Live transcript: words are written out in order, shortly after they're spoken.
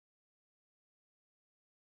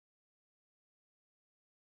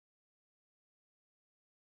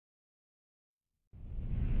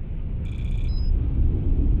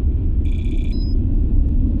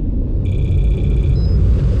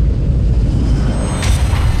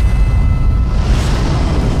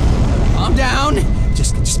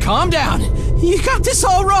calm down. You got this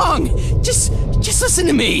all wrong. Just listen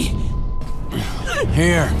to me.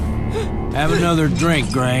 Here, have another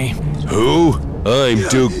drink, Gray. Who? I'm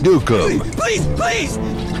Duke Nukem. Please!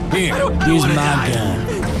 Here, use my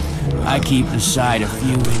gun. I keep the sight a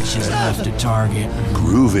few inches left to target.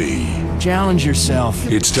 Groovy. Challenge yourself.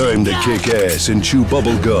 It's time to kick ass and chew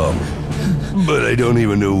bubble gum. But I don't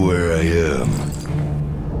even know where I am.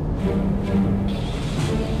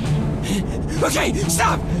 Okay,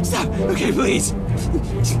 stop! Okay, please.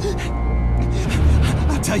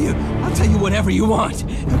 I'll tell you whatever you want,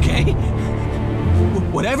 okay?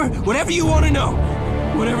 Whatever you want to know.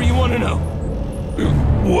 Whatever you want to know.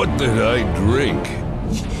 What did I drink?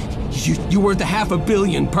 You worth $500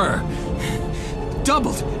 million per.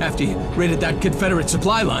 Doubled after you raided that Confederate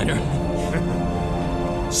supply liner.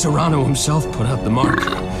 Serrano himself put out the mark.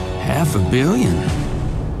 $500 million?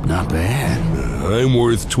 Not bad. I'm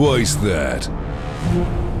worth twice that.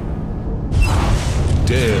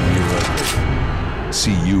 Damn you, ugly.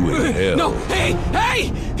 See you in hell. No, hey,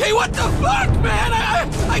 what the fuck, man?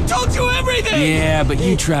 I told you everything! Yeah, but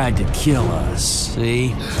you tried to kill us,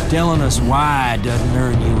 see? Telling us why doesn't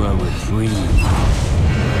earn you a reprieve.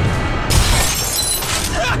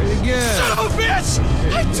 Son of a bitch!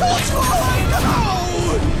 I told you all I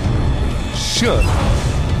know! Shut up.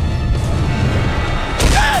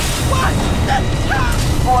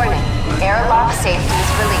 Warning, airlock safeties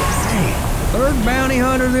released. Third bounty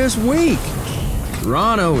hunter this week.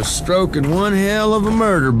 Serrano is stroking one hell of a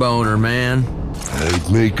murder boner, man.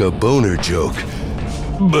 I'd make a boner joke,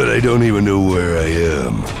 but I don't even know where I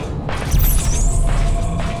am.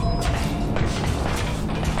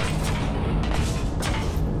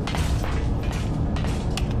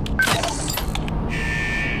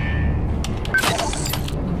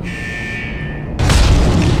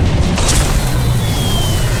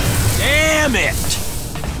 Damn it!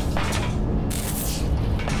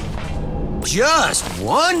 Just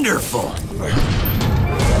wonderful!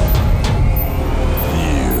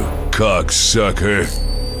 You cocksucker.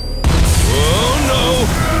 Oh no!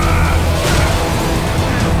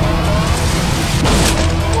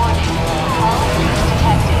 Warning, all breach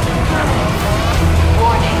detected.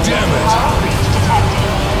 Warning, Damn it! all breach detected.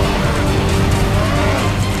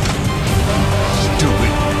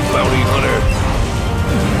 Stupid bounty hunter.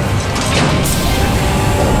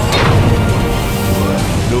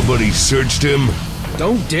 Nobody searched him?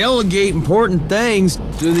 Don't delegate important things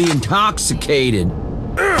to the intoxicated.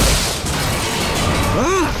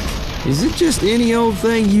 Is it just any old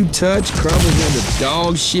thing you touch crumbles into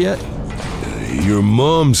dog shit? Your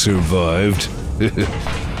mom survived.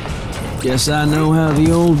 Guess I know how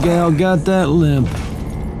the old gal got that limp.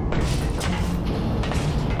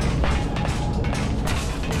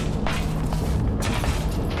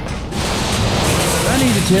 I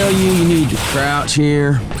need to tell you, you need to crouch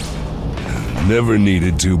here. Never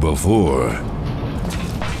needed to before.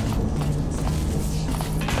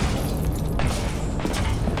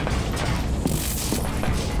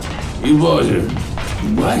 You boys are...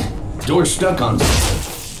 what? Door stuck on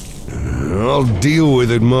something. I'll deal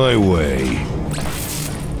with it my way.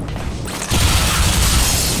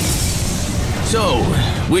 So,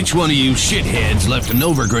 which one of you shitheads left a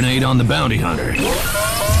Nova grenade on the bounty hunter?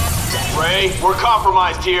 Ray, we're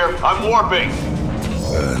compromised here. I'm warping.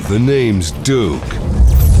 The name's Duke.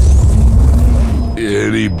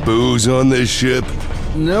 Any booze on this ship?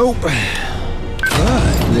 Nope. But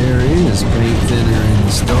there is paint thinner in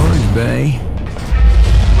the storage bay.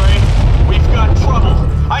 Ray, we've got trouble.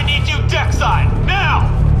 I need you deckside, now!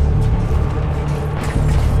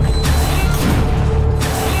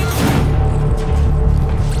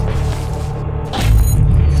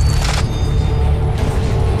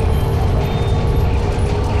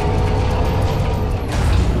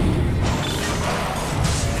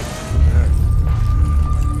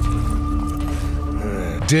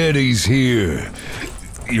 Daddy's here.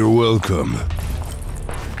 You're welcome.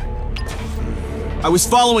 I was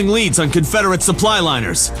following leads on Confederate supply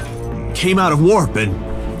liners. Came out of warp and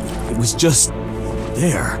it was just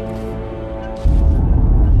there.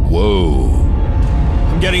 Whoa.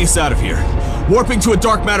 I'm getting us out of here. Warping to a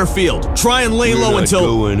dark matter field. Try and lay low We're not until...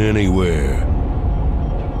 going anywhere.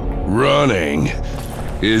 Running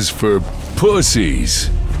is for pussies.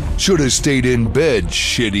 Should have stayed in bed,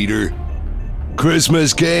 shit-eater.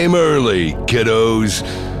 Christmas came early, kiddos.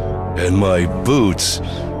 And my boots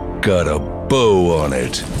got a bow on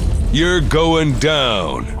it. You're going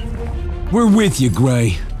down. We're with you,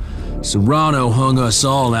 Gray. Serrano hung us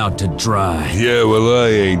all out to dry. Yeah, well, I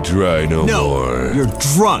ain't dry no more. You're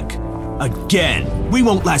drunk. Again. We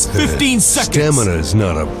won't last 15 seconds. Stamina's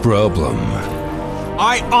not a problem.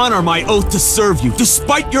 I honor my oath to serve you,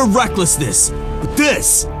 despite your recklessness. But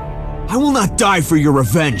this, I will not die for your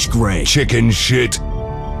revenge, Gray. Chicken shit.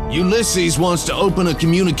 Ulysses wants to open a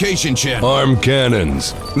communication channel. Arm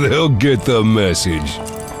cannons. They'll get the message.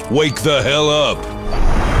 Wake the hell up.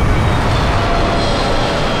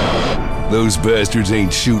 Those bastards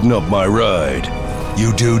ain't shooting up my ride.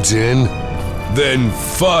 You dudes in? Then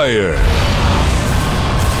fire!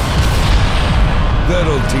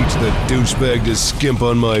 That'll teach the douchebag to skimp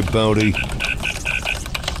on my bounty.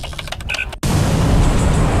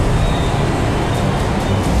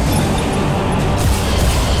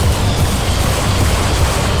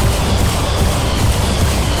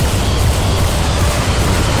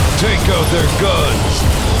 Take out their guns!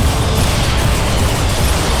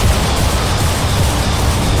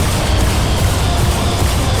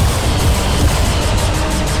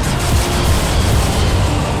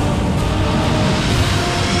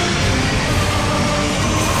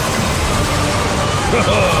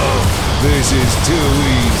 This is too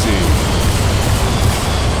easy.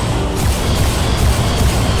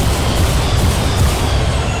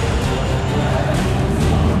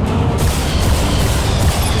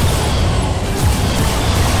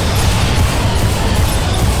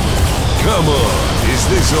 Come on, is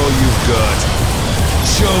this all you've got?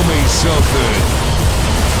 Show me something.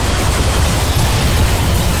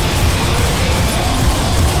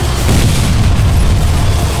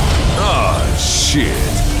 Ah, shit.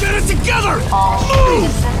 Get it together! All citizens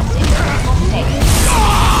in critical state.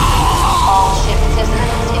 All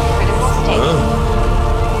citizens in critical state.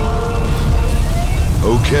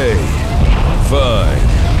 Okay, fine.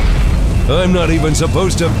 I'm not even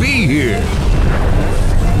supposed to be here.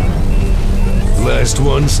 Last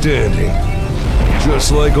one standing.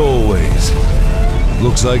 Just like always.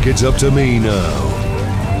 Looks like it's up to me now.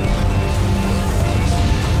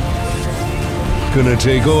 Gonna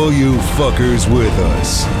take all you fuckers with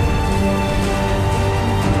us.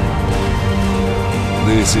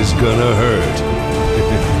 This is gonna hurt.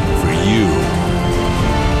 For you.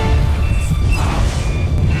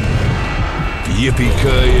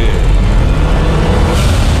 Yippee-ki-yay.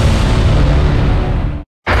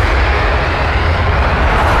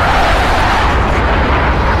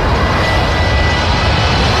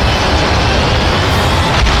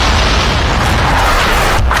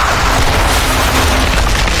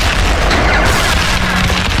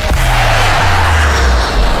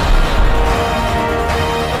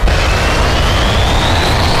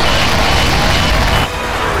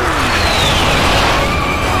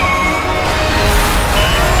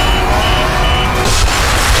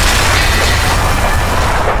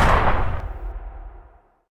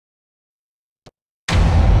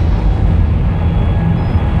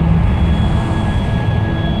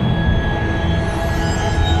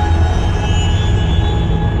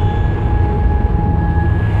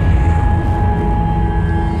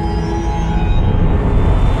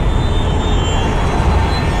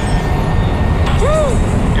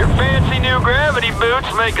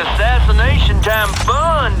 Make assassination time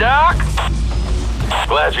fun, Doc.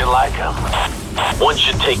 Glad you like them. One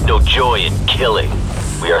should take no joy in killing.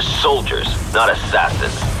 We are soldiers, not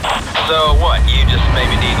assassins. So what, you just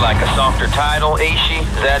maybe need like a softer title, Ishi?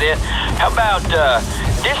 Is that it? How about,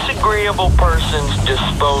 Disagreeable Persons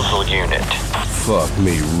Disposal Unit? Fuck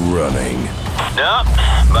me running. Nope,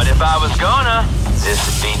 but if I was gonna, this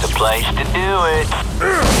would be the place to do it.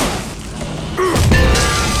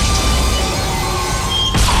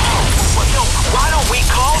 Why don't we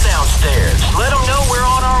call downstairs? Let them know we're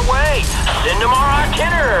on our way. Send them our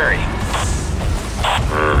itinerary.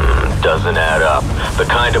 Doesn't add up. The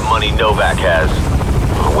kind of money Novak has,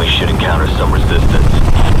 we should encounter some resistance.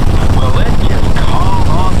 Well, let's just call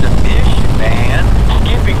off the mission, man.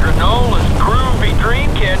 Skippy Granola's groovy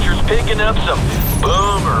dreamcatcher's picking up some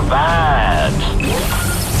boomer vibes.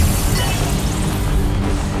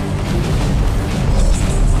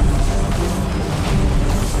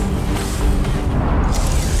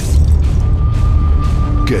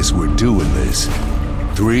 Guess we're doing this.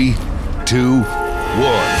 3, 2, 1.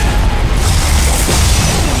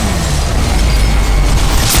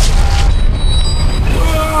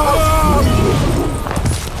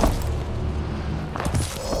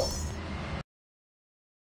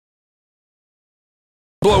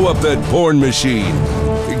 Blow up that porn machine.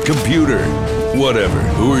 Computer. Whatever.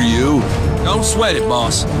 Who are you? Don't sweat it,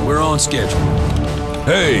 boss. We're on schedule.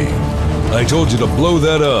 Hey! I told you to blow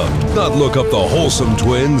that up, not look up the Wholesome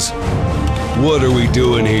Twins. What are we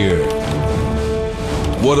doing here?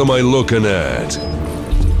 What am I looking at?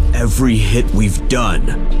 Every hit we've done,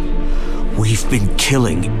 We've been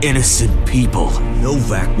killing innocent people.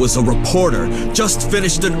 Novak was a reporter, just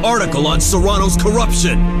finished an article on Serrano's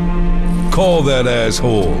corruption. Call that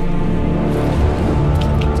asshole.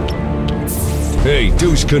 Hey,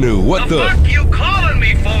 Douche Canoe, what the? fuck you calling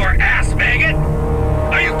me for, ass maggot?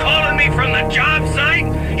 Are you calling me from the job site?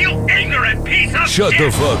 You ignorant piece of Shut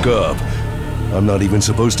shit! the fuck up. I'm not even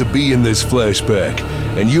supposed to be in this flashback,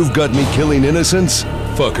 and you've got me killing innocents?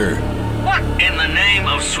 Fucker. What in the name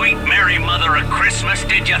of sweet Mary Mother of Christmas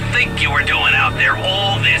did you think you were doing out there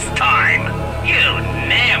all this time? You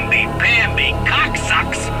namby-pamby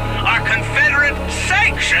cocksucks are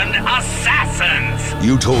Confederate-sanctioned assassins!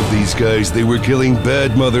 You told these guys they were killing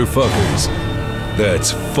bad motherfuckers.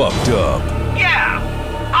 That's fucked up. Yeah,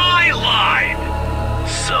 I lied!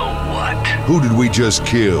 So what? Who did we just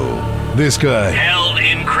kill? This guy. Held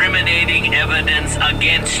incriminating evidence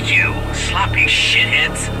against you, sloppy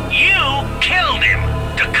shitheads. You killed him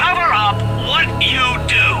to cover up what you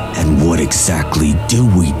do. And what exactly do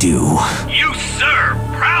we do? You serve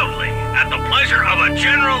proudly at the pleasure of a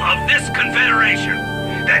general of this confederation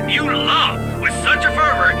that you love with such a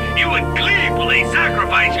fervor you would gleefully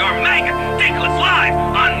sacrifice your maggot dinkless life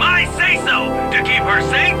on my say-so to keep her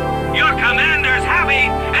safe, your commanders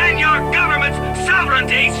happy, and your government's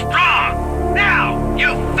sovereignty strong. Now,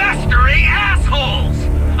 you festering assholes!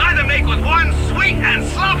 Either make with one sweet and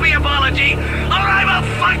sloppy apology, or I will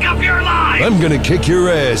fuck up your life! I'm gonna kick your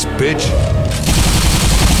ass, bitch.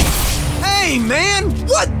 Hey, man!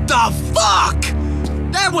 What the fuck?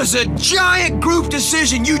 That was a giant group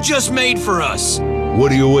decision you just made for us.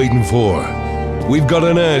 What are you waiting for? We've got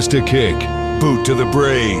an ass to kick. Boot to the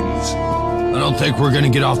brains. I don't think we're gonna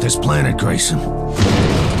get off this planet, Grayson.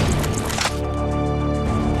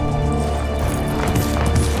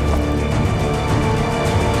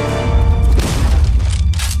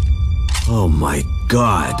 Oh my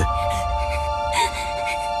God.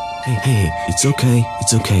 Hey, it's okay,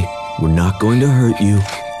 it's okay. We're not going to hurt you.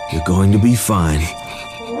 You're going to be fine.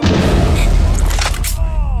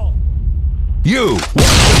 You!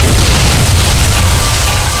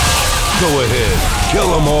 Go ahead, kill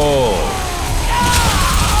them all!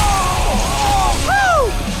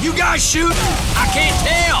 You guys shooting? I can't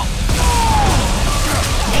tell.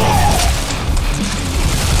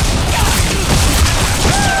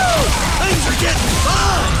 Things are getting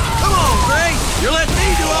fun. Come on, Gray. You're letting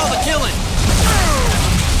me do all the killing.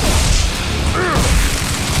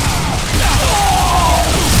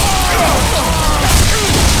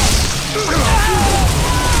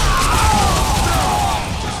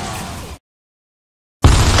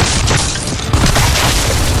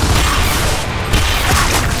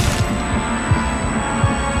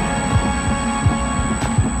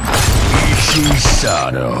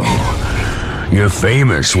 Sato, you're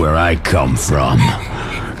famous where I come from.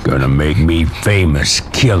 Gonna make me famous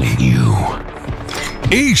killing you.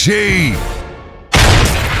 Ishi!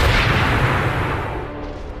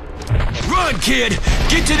 Run, kid!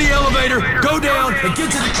 Get to the elevator, go down, and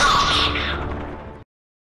get to the top!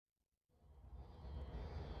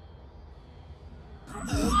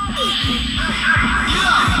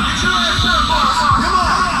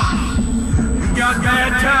 You got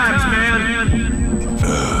bad times, man.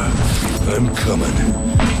 I'm coming.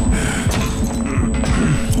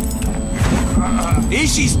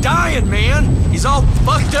 Ishi's dying, man. He's all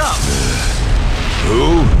fucked up.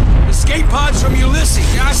 Who? Escape pods from Ulysses.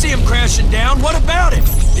 I see him crashing down. What about him?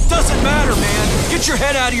 It doesn't matter, man. Get your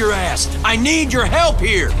head out of your ass. I need your help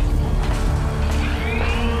here.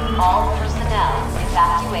 All personnel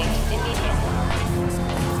evacuate immediately.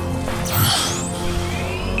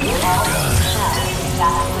 All personnel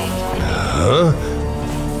evacuate immediately. Huh?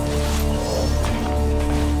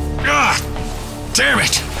 Ah! Damn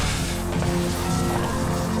it!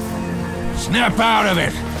 Snap out of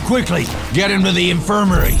it! Quickly, get him to the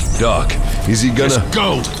infirmary. Doc, is he gonna... Just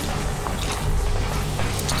go!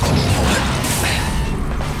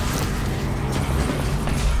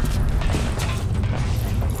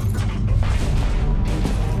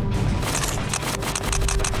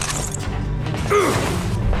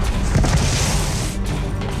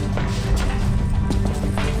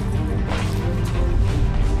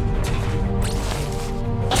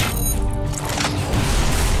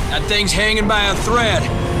 That thing's hanging by a thread.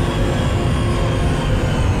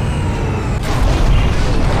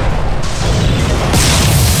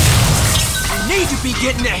 We need to be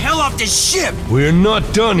getting the hell off this ship! We're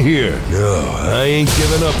not done here. No, I ain't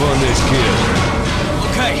giving up on this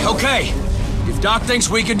kid. Okay. If Doc thinks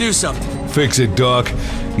we can do something. Fix it, Doc.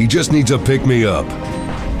 He just needs to pick me up.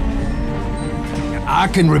 I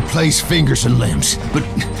can replace fingers and limbs, but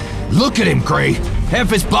look at him, Gray. Half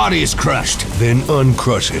his body is crushed. Then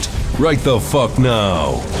uncrush it. Right the fuck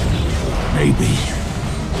now.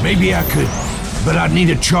 Maybe I could, but I'd need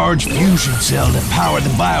a charged fusion cell to power the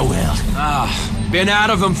bioweld. Been out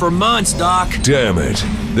of them for months, Doc. Damn it.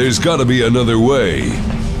 There's gotta be another way.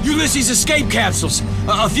 Ulysses' escape capsules.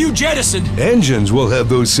 A few jettisoned. Engines will have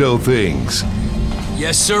those cell things.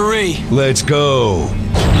 Yes, sirree. Let's go.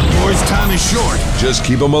 Boys, time is short. Just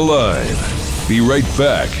keep them alive. Be right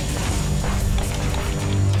back.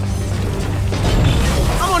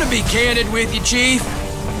 I want to be candid with you, Chief.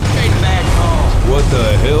 Ain't a bad call. What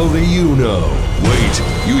the hell do you know? Wait,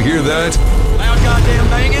 you hear that? Loud goddamn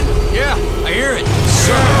banging? Yeah, I hear it.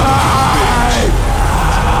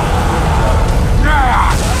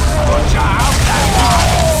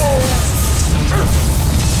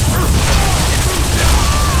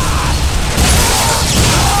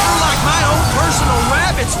 You're like my own personal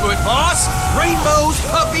rabbit's foot, boss. Rainbows,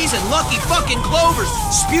 puppies, and lucky fucking clovers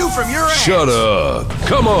spew from your ass. Shut up.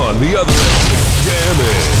 Come on, the other end. Damn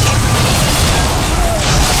it.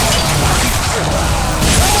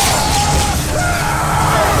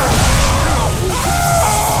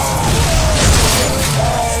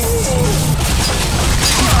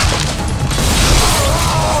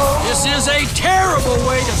 This is a terrible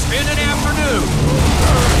way to spend an afternoon.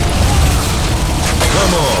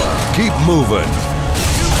 Come on, keep moving.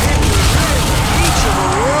 Each of a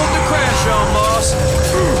world to crash on, boss.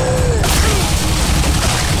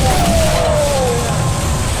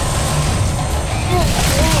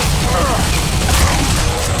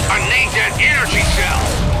 I need that energy cell.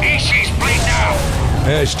 Ishii's bleeding out.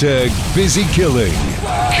 Hashtag busy killing.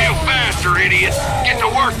 Kill faster, idiot. Get the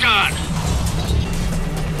work done.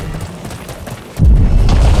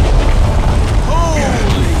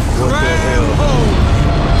 What the hell?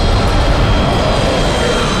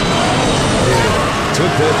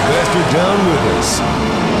 Took that bastard down with us.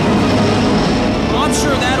 Well, I'm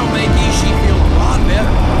sure that'll make Ishii feel a lot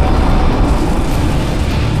better.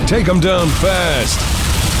 Take him down fast.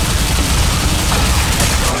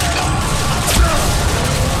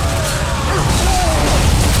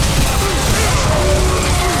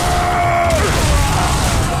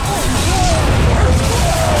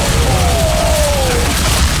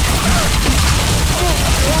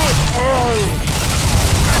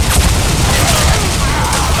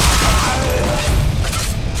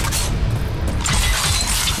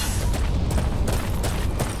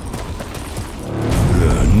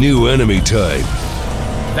 New enemy type.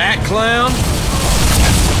 That clown?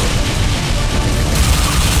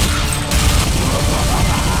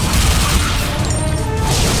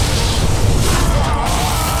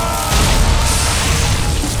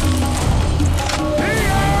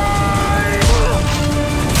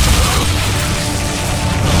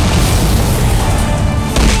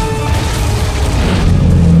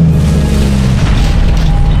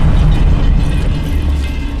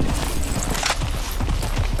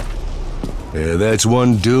 Yeah, that's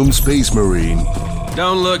one doomed space marine.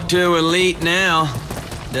 Don't look too elite now,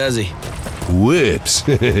 does he? Whips.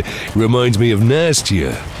 Reminds me of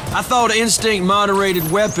Nastia. I thought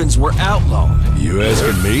instinct-moderated weapons were outlawed. You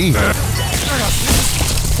asking me?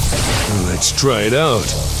 Let's try it out.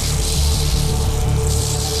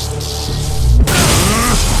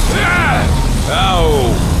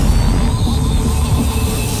 Ow!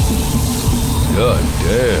 God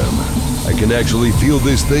damn. I can actually feel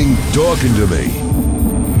this thing talking to me.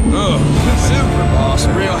 Oh, super, boss.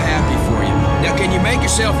 Real happy for you. Now, can you make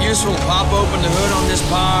yourself useful and pop open the hood on this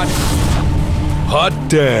pod? Hot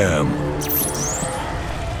damn.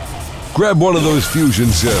 Grab one of those fusion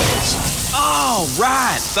cells. Oh,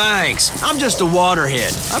 right. Thanks. I'm just a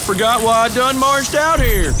waterhead. I forgot why I done marched out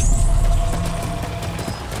here.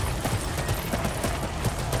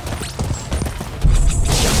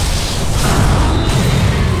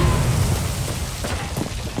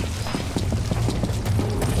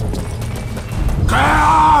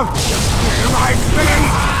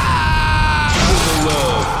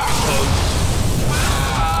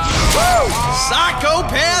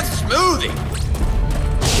 Psychopath smoothie.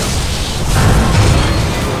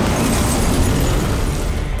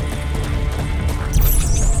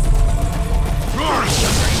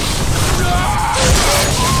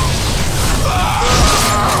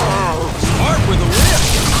 Smart with a whip.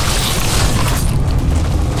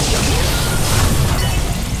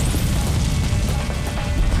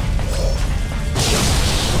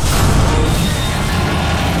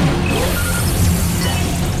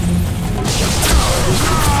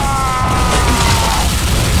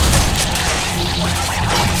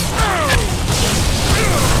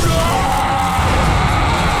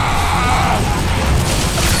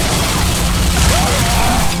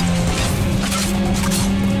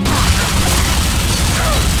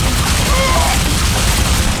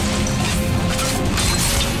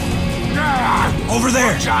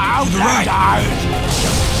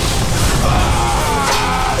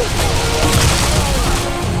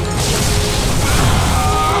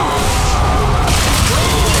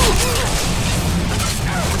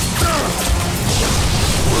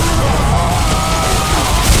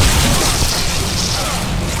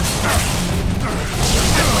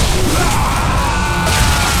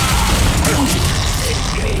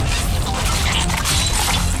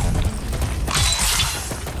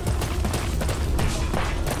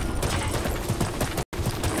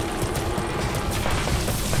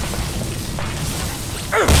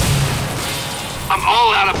 I'm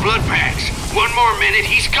all out of blood packs. One more minute,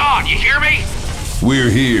 he's gone, you hear me? We're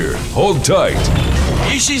here. Hold tight.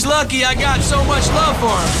 Ishi's lucky I got so much love for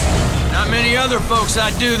him. Not many other folks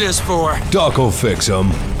I'd do this for. Doc will fix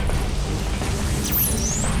him.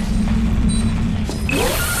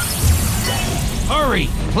 Hurry!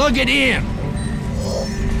 Plug it in!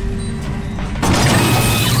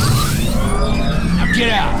 Now get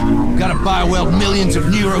out! Gotta bioweld millions of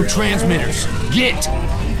neurotransmitters. Get!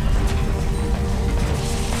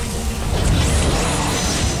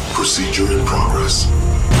 Procedure in progress.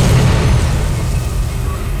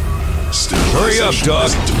 Hurry up,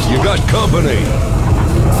 Doc. You got company.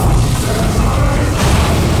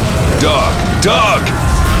 Doc!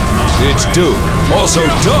 It's Duke. Also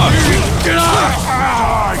Doc!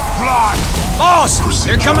 Boss!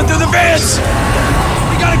 They're coming through the vents!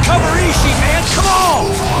 We gotta cover Ishi, man! Come on!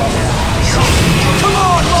 Come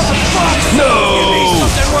on, motherfucker! No! Give me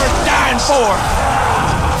something worth dying for!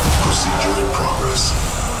 Procedure in progress.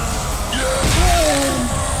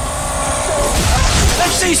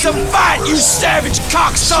 Let's see some fight, you savage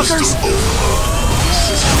cocksuckers!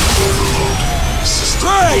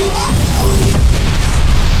 Great!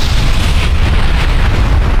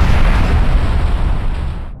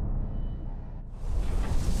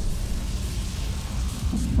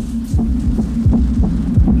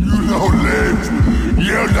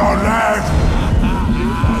 You don't live!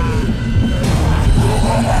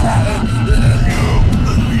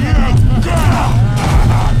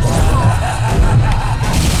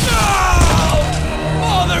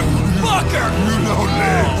 Motherfucker! You don't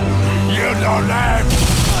live! You don't live!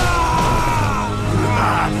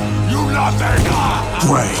 You nothing!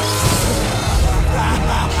 Great.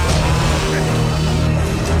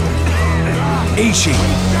 Ishi!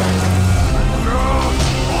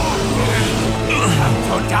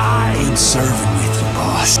 Ain't serving with you,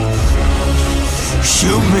 boss.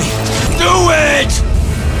 Shoot me! Do it!